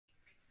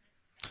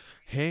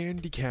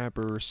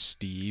Handicapper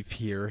Steve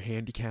here,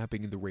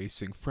 handicapping the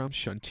racing from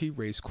Chantilly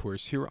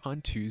Racecourse here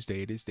on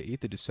Tuesday. It is the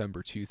 8th of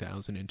December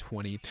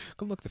 2020.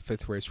 Gonna look at the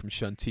 5th race from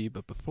Chantilly,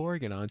 but before I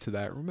get on to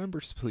that, remember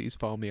to please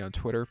follow me on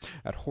Twitter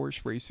at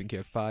Horse Racing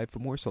Get 5 for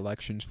more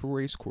selections for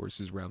race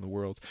courses around the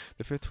world.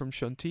 The 5th from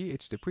Chantilly,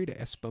 it's the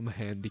EPSOM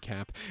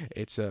handicap.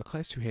 It's a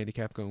Class 2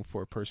 handicap going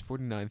for a purse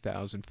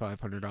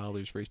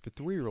 $49,500, race for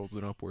 3-year-olds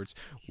and upwards.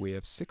 We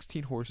have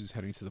 16 horses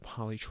heading to the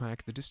poly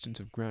track, the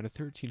distance of ground of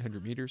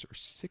 1,300 meters or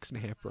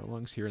 6.5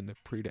 furlongs here in the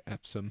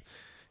EPSOM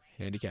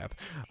handicap.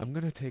 I'm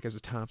going to take as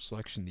a top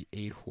selection the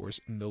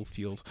 8-horse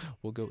Millfield.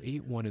 We'll go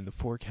 8-1 in the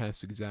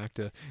forecast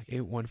exacta.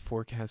 8-1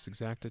 forecast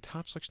exacta.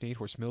 Top selection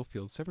 8-horse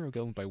Millfield. 7-year-old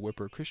gelded by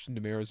Whipper. Christian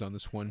Demers on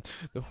this one.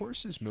 The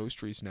horse's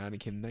most recent outing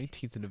came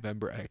 19th of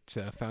November at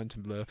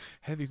Fontainebleau.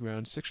 Heavy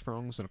ground, 6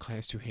 furlongs on a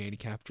Class 2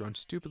 handicap. Drawn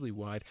stupidly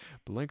wide.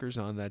 Blinkers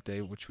on that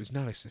day, which was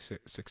not a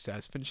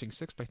success. Finishing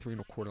 6 by 3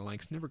 1/4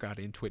 lengths. Never got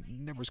into it.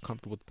 Never was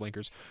comfortable with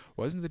blinkers.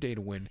 Wasn't the day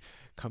to win.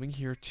 Coming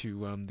here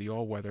to the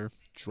all-weather,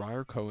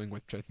 drier going,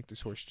 which I think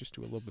this horse just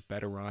do a little bit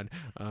better on,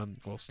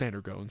 well,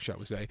 standard going, shall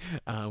we say,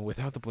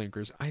 without the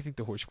blinkers. I think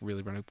the horse could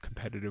really run a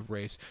competitive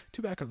race.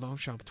 2 back at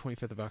Longchamp,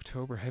 25th of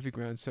October, heavy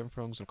ground, 7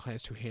 furlongs on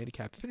Class 2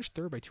 handicap, finished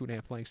 3rd by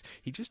 2.5 lengths.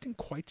 He just didn't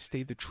quite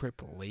stay the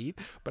trip late,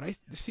 but I've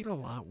seen a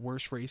lot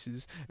worse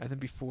races, and then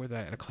before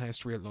that, in a Class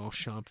 3 at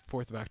Longchamp,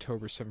 4th of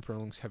October, 7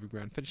 furlongs, heavy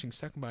ground, finishing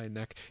 2nd by a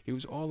neck. He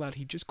was all out.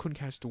 He just couldn't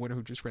catch the winner,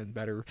 who just ran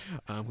better,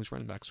 who's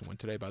running back won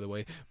today, by the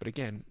way. But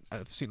again,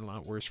 I've seen a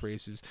lot worse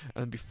races,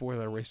 and then before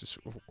that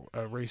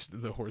race,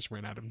 the horse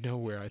ran out of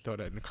nowhere. I thought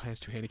in a Class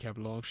 2 handicap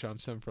Longchamp,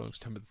 7 furlongs,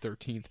 September the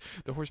 13th.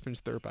 The horse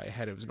finished 3rd by a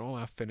head. It was an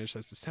all-out finish.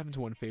 That's the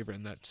 7-1 favorite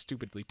in that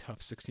stupidly tough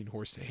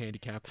 16-horse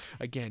handicap.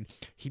 Again,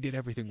 he did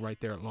everything right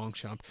there at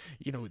Longchamp.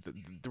 You know,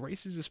 the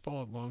races this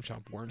fall at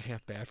Longchamp weren't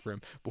half bad for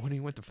him, but when he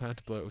went to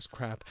Fontainebleau, it was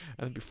crap.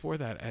 And then before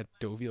that at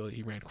Deauville,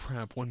 he ran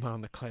crap. 1 mile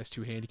in a Class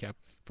 2 handicap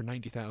for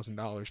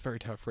 $90,000. Very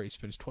tough race.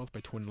 Finished 12th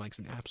by 20 lengths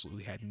and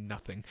absolutely had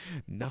nothing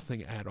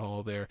at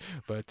all there.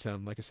 But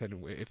like I said,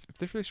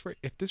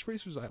 if this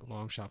race was at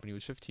Longchamp and he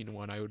was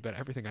 15-1, I would bet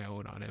everything I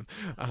own on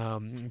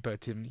him.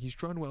 But he's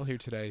drawn well here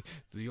today.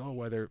 The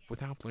all-weather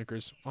without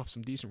blinkers, off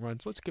some decent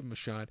runs. Let's give him a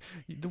shot.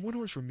 The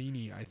 1-horse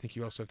Ramini, I think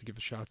you also have to give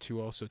a shot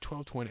to. Also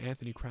 12-1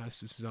 Anthony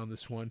Crassus is on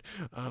this one.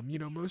 You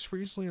know, most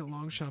recently at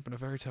Longchamp in a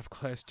very tough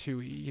Class 2,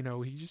 he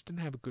just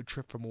didn't have a good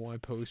trip from a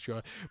wide post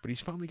draw, but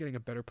he's finally getting a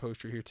better post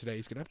draw here today.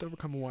 He's gonna have to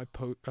overcome a wide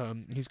post.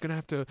 He's gonna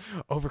have to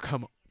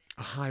overcome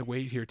a high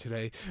weight here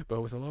today,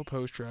 but with a low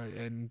post draw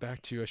and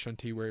back to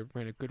Chantilly where he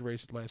ran a good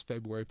race last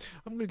February,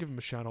 I'm going to give him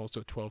a shot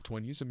also at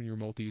 12-1. Use him in your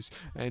multis,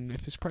 and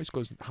if his price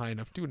goes high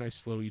enough, do a nice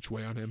slow each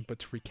way on him. But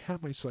to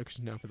recap my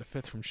selections now for the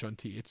 5th from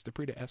Chantilly, it's the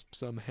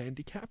EPSOM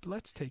handicap.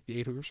 Let's take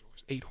the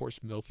 8-horse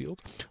Millfield.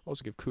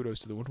 Also give kudos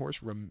to the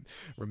 1-horse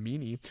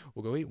Ramini.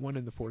 We'll go 8-1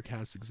 in the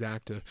forecast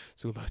exacta.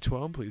 So about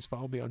 12, please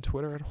follow me on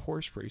Twitter at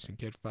Horse Racing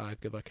Kid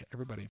 5. Good luck, everybody.